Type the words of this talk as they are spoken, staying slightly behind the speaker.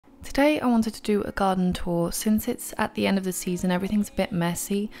Today I wanted to do a garden tour. Since it's at the end of the season, everything's a bit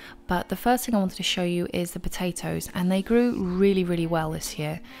messy, but the first thing I wanted to show you is the potatoes, and they grew really well this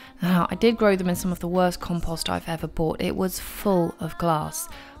year. Now, I did grow them in some of the worst compost I've ever bought. It was full of glass,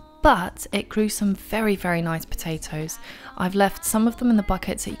 but it grew some very nice potatoes. I've left some of them in the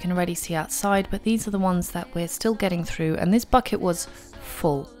buckets that you can already see outside, but these are the ones that we're still getting through, and this bucket was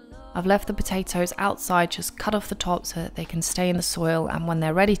full. I've left the potatoes outside, just cut off the top so that they can stay in the soil, and when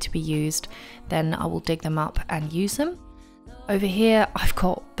they're ready to be used, then I will dig them up and use them. Over here I've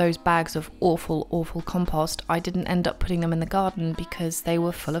got those bags of awful compost. I didn't end up putting them in the garden because they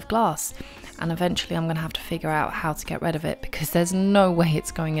were full of glass, and eventually I'm going to have to figure out how to get rid of it because there's no way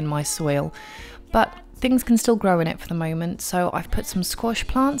it's going in my soil. But things can still grow in it for the moment, so I've put some squash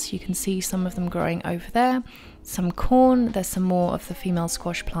plants. You can see some of them growing over there. Some corn, there's some more of the female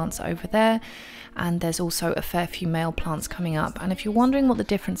squash plants over there, and there's also a fair few male plants coming up. And if you're wondering what the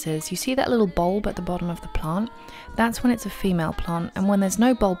difference is, you see that little bulb at the bottom of the plant? That's when it's a female plant, and when there's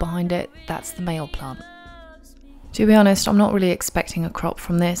no bulb behind it, that's the male plant. To be honest, I'm not really expecting a crop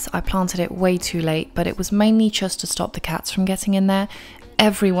from this. I planted it way too late, but it was mainly just to stop the cats from getting in there.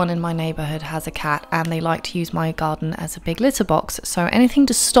 Everyone in my neighbourhood has a cat and they like to use my garden as a big litter box, so anything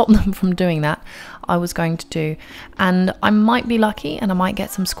to stop them from doing that I was going to do. And I might be lucky and I might get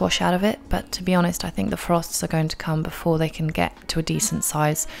some squash out of it, but to be honest I think the frosts are going to come before they can get to a decent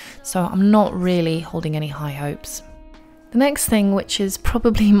size, so I'm not really holding any high hopes. The next thing, which is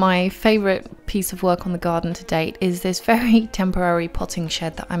probably my favourite piece of work on the garden to date, is this very temporary potting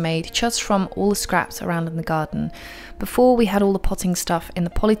shed that I made just from all the scraps around in the garden. Before, we had all the potting stuff in the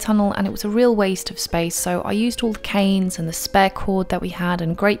polytunnel and it was a real waste of space, so I used all the canes and the spare cord that we had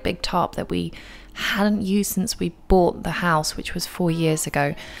and great big tarp that we hadn't used since we bought the house, which was 4 years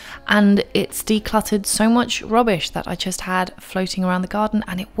ago, and it's decluttered so much rubbish that I just had floating around the garden,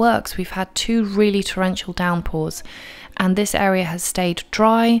 and it works. We've had 2 really torrential downpours and this area has stayed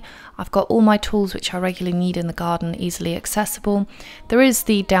dry. I've got all my tools which I regularly need in the garden easily accessible. There is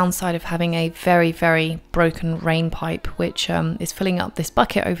the downside of having a very broken rain pipe, which is filling up this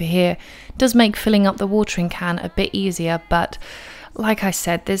bucket over here. It does make filling up the watering can a bit easier, but like I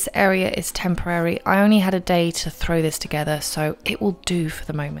said, this area is temporary. I only had a day to throw this together, so it will do for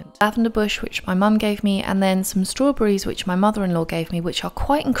the moment. Lavender bush, which my mum gave me, and then some strawberries, which my mother-in-law gave me, which are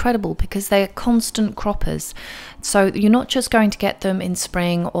quite incredible because they are constant croppers. So you're not just going to get them in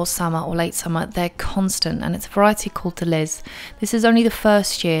spring or summer or late summer, they're constant, and it's a variety called Deliz. This is only the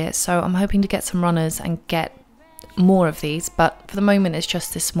first year, so I'm hoping to get some runners and get more of these, but for the moment it's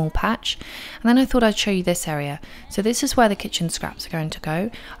just this small patch. And then I thought I'd show you this area. So this is where the kitchen scraps are going to go.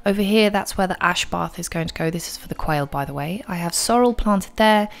 Over here, that's where the ash bath is going to go. This is for the quail, by the way. I have sorrel planted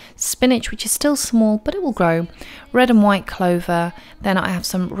there, spinach, which is still small but it will grow, red and white clover, then I have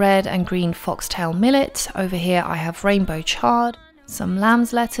some red and green foxtail millet. Over here I have rainbow chard, some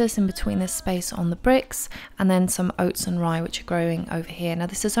lamb's lettuce in between this space on the bricks, and then some oats and rye which are growing over here. Now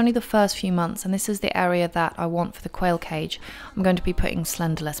this is only the first few months, and this is the area that I want for the quail cage. I'm going to be putting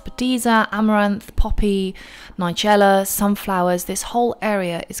slender lespedeza, amaranth, poppy, nigella, sunflowers. This whole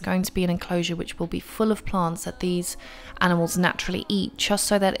area is going to be an enclosure which will be full of plants that these animals naturally eat, just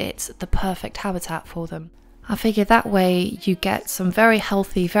so that it's the perfect habitat for them. I figure that way you get some very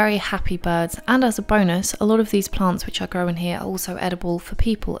healthy, very happy birds, and as a bonus, a lot of these plants which I grow in here are also edible for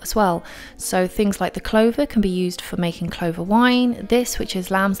people as well. So things like the clover can be used for making clover wine. This, which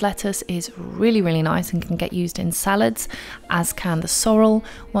is lamb's lettuce, is really nice and can get used in salads, as can the sorrel.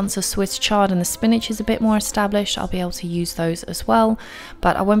 Once the Swiss chard and the spinach is a bit more established, I'll be able to use those as well.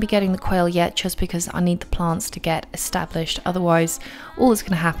 But I won't be getting the quail yet just because I need the plants to get established. Otherwise, all that's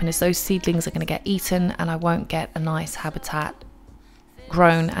going to happen is those seedlings are going to get eaten and I won't get a nice habitat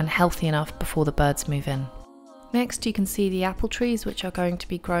grown and healthy enough before the birds move in. Next, you can see the apple trees, which are going to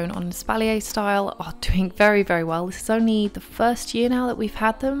be grown on espalier style, are doing very well. This is only the first year now that we've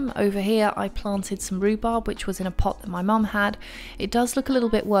had them. Over here I planted some rhubarb, which was in a pot that my mum had. It does look a little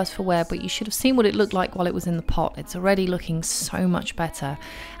bit worse for wear, but you should have seen what it looked like while it was in the pot. It's already looking so much better.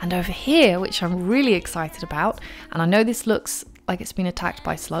 And over here, which I'm really excited about, and I know this looks like it's been attacked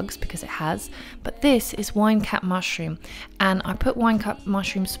by slugs because it has, but this is wine cap mushroom, and I put wine cap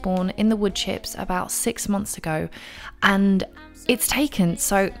mushroom spawn in the wood chips about 6 months ago and it's taken.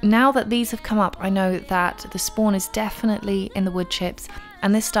 So now that these have come up, I know that the spawn is definitely in the wood chips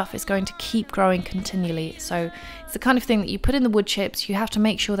and this stuff is going to keep growing continually. So it's the kind of thing that you put in the wood chips. You have to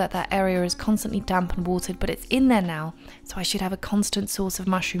make sure that that area is constantly damp and watered, but it's in there now, so I should have a constant source of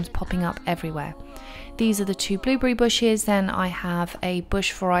mushrooms popping up everywhere. These are the 2 blueberry bushes. Then I have a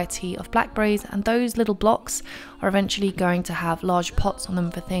bush variety of blackberries, and those little blocks are eventually going to have large pots on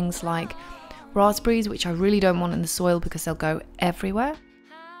them for things like raspberries, which I really don't want in the soil because they'll go everywhere.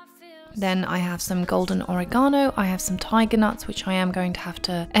 Then I have some golden oregano, I have some tiger nuts, which I am going to have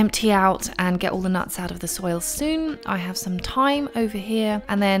to empty out and get all the nuts out of the soil soon. I have some thyme over here,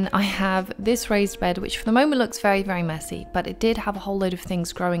 and then I have this raised bed, which for the moment looks very, very messy, but it did have a whole load of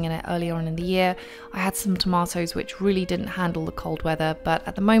things growing in it earlier on in the year. I had some tomatoes which really didn't handle the cold weather, but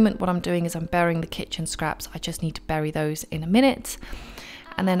at the moment what I'm doing is I'm burying the kitchen scraps. I just need to bury those in a minute.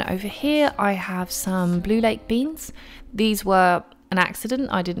 And then over here I have some Blue Lake beans. These were an accident.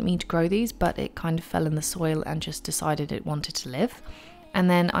 I didn't mean to grow these, but it kind of fell in the soil and just decided it wanted to live. And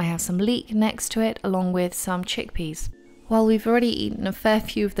then I have some leek next to it, along with some chickpeas. While we've already eaten a fair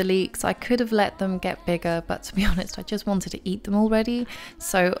few of the leeks, I could have let them get bigger, but to be honest, I just wanted to eat them already.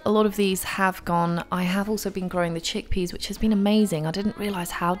 So a lot of these have gone. I have also been growing the chickpeas, which has been amazing. I didn't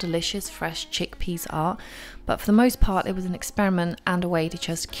realize how delicious fresh chickpeas are, but for the most part, it was an experiment and a way to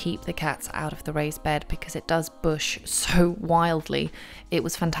just keep the cats out of the raised bed because it does bush so wildly. It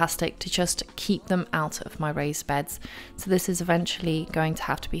was fantastic to just keep them out of my raised beds. So this is eventually going to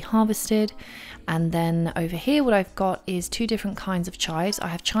have to be harvested. And then over here, what I've got is 2 different kinds of chives. I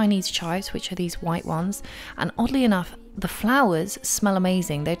have Chinese chives, which are these white ones. And oddly enough, the flowers smell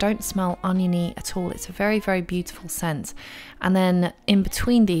amazing. They don't smell oniony at all. It's a very, very beautiful scent. And then in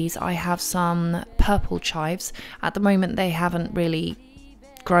between these, I have some purple chives. At the moment, they haven't really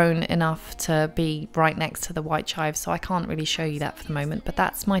grown enough to be right next to the white chives, so I can't really show you that for the moment, but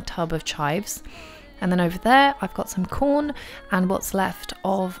that's my tub of chives. And then over there I've got some corn and what's left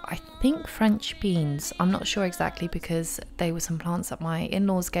of, I think, French beans. I'm not sure exactly because they were some plants that my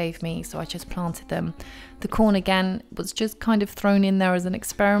in-laws gave me, so I just planted them. The corn again was just kind of thrown in there as an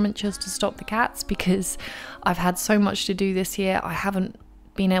experiment just to stop the cats, because I've had so much to do this year. I haven't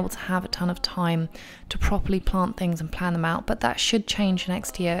been able to have a ton of time to properly plant things and plan them out, but that should change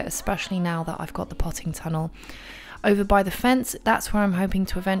next year, especially now that I've got the potting tunnel. Over by the fence, that's where I'm hoping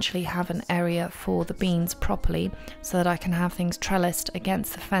to eventually have an area for the beans properly, so that I can have things trellised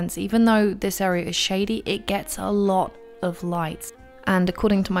against the fence. Even though this area is shady, it gets a lot of light. And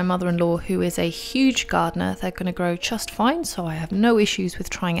according to my mother-in-law, who is a huge gardener, they're going to grow just fine, so I have no issues with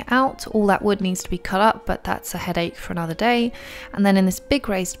trying it out. All that wood needs to be cut up, but that's a headache for another day. And then in this big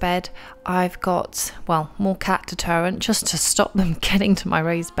raised bed, I've got, well, more cat deterrent just to stop them getting to my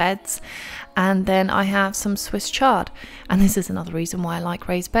raised beds. And then I have some Swiss chard. And this is another reason why I like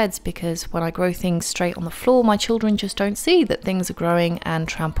raised beds, because when I grow things straight on the floor, my children just don't see that things are growing and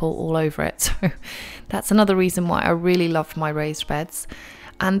trample all over it. So that's another reason why I really love my raised beds.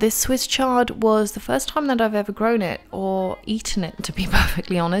 And this Swiss chard was the first time that I've ever grown it or eaten it, to be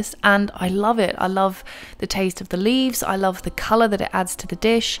perfectly honest, and I love it. I love the taste of the leaves. I love the colour that it adds to the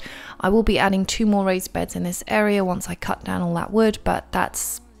dish. I will be adding 2 more raised beds in this area once I cut down all that wood, but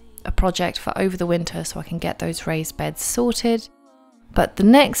that's a project for over the winter so I can get those raised beds sorted. But the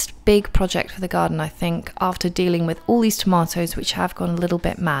next big project for the garden, I think, after dealing with all these tomatoes which have gone a little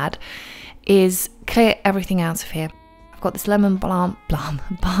bit mad, is clear everything out of here. I've got this lemon balm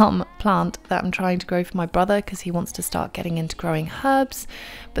plant that I'm trying to grow for my brother because he wants to start getting into growing herbs,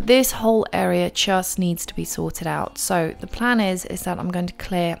 but this whole area just needs to be sorted out. So the plan is that I'm going to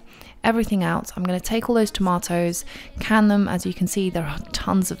clear everything out. I'm going to take all those tomatoes, can them. As you can see, there are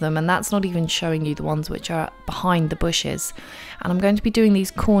tons of them, and that's not even showing you the ones which are behind the bushes. And I'm going to be doing these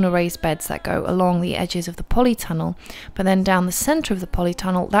corner raised beds that go along the edges of the polytunnel, but then down the center of the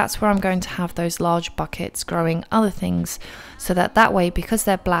polytunnel, that's where I'm going to have those large buckets growing other things, so that way, because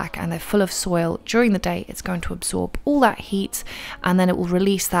they're black and they're full of soil, during the day it's going to absorb all that heat and then it will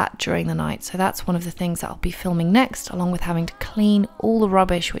release that during the night. So that's one of the things that I'll be filming next, along with having to clean all the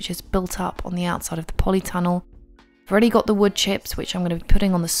rubbish which is built up on the outside of the polytunnel. I've already got the wood chips which I'm going to be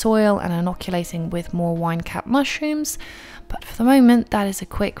putting on the soil and inoculating with more wine cap mushrooms, but for the moment that is a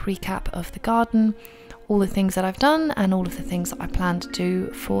quick recap of the garden, all the things that I've done and all of the things that I plan to do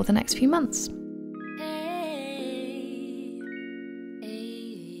for the next few months.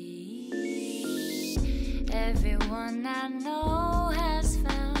 Everyone I know has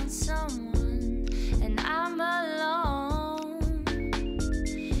found someone, and I'm alone.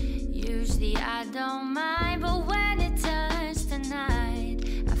 Usually I don't mind, but when it turns to night,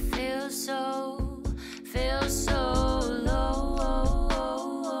 I feel so lonely.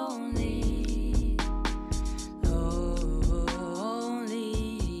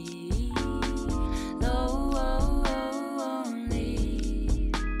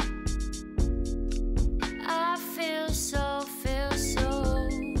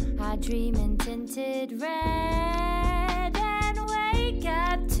 dreaming tinted red, and wake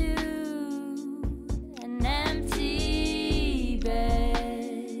up to an empty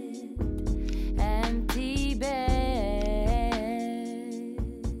bed, empty bed.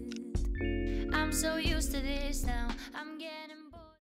 I'm so used to this now, I'm getting